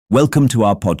Welcome to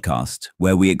our podcast,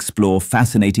 where we explore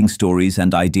fascinating stories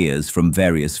and ideas from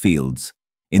various fields.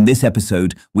 In this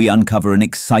episode, we uncover an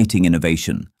exciting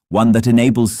innovation, one that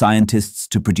enables scientists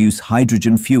to produce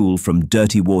hydrogen fuel from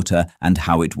dirty water and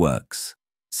how it works.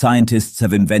 Scientists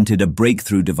have invented a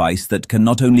breakthrough device that can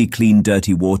not only clean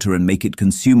dirty water and make it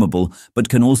consumable, but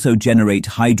can also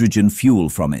generate hydrogen fuel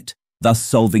from it, thus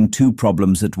solving two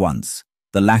problems at once: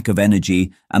 the lack of energy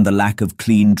and the lack of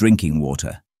clean drinking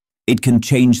water. It can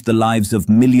change the lives of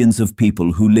millions of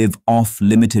people who live off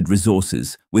limited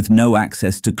resources with no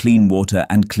access to clean water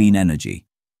and clean energy.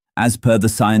 As per the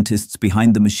scientists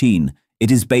behind the machine, it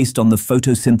is based on the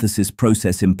photosynthesis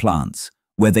process in plants,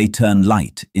 where they turn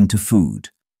light into food.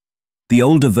 The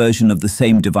older version of the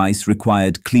same device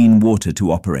required clean water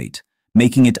to operate,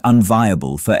 making it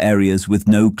unviable for areas with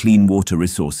no clean water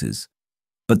resources.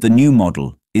 But the new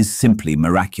model is simply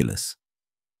miraculous.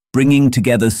 Bringing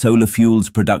together solar fuels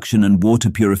production and water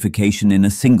purification in a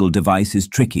single device is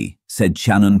tricky, said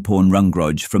Shannon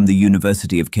Porn-Rungroj from the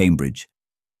University of Cambridge.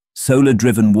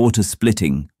 Solar-driven water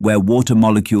splitting, where water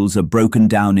molecules are broken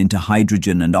down into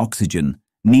hydrogen and oxygen,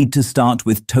 need to start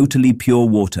with totally pure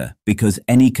water because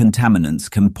any contaminants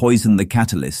can poison the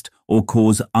catalyst or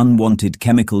cause unwanted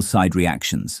chemical side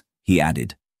reactions, he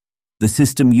added. The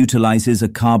system utilizes a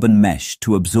carbon mesh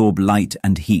to absorb light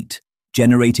and heat,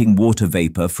 generating water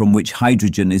vapor from which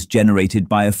hydrogen is generated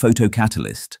by a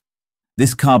photocatalyst.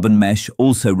 This carbon mesh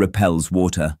also repels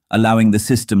water, allowing the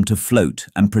system to float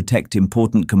and protect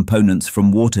important components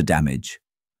from water damage.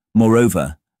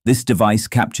 Moreover, this device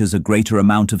captures a greater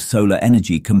amount of solar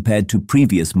energy compared to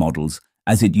previous models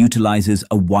as it utilizes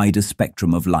a wider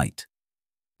spectrum of light.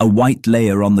 A white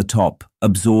layer on the top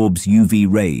absorbs UV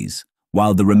rays,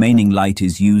 while the remaining light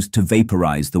is used to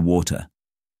vaporize the water.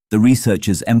 The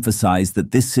researchers emphasize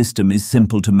that this system is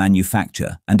simple to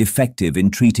manufacture and effective in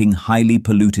treating highly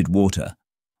polluted water.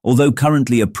 Although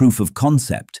currently a proof of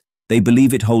concept, they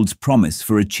believe it holds promise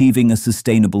for achieving a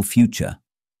sustainable future.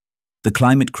 The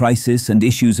climate crisis and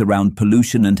issues around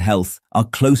pollution and health are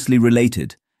closely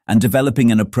related, and developing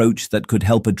an approach that could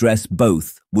help address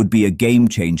both would be a game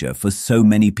changer for so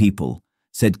many people,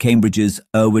 said Cambridge's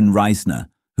Erwin Reisner,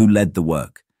 who led the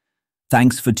work.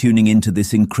 Thanks for tuning into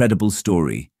this incredible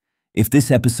story. If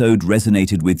this episode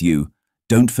resonated with you,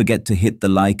 don't forget to hit the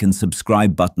like and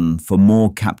subscribe button for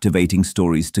more captivating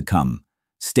stories to come.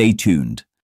 Stay tuned.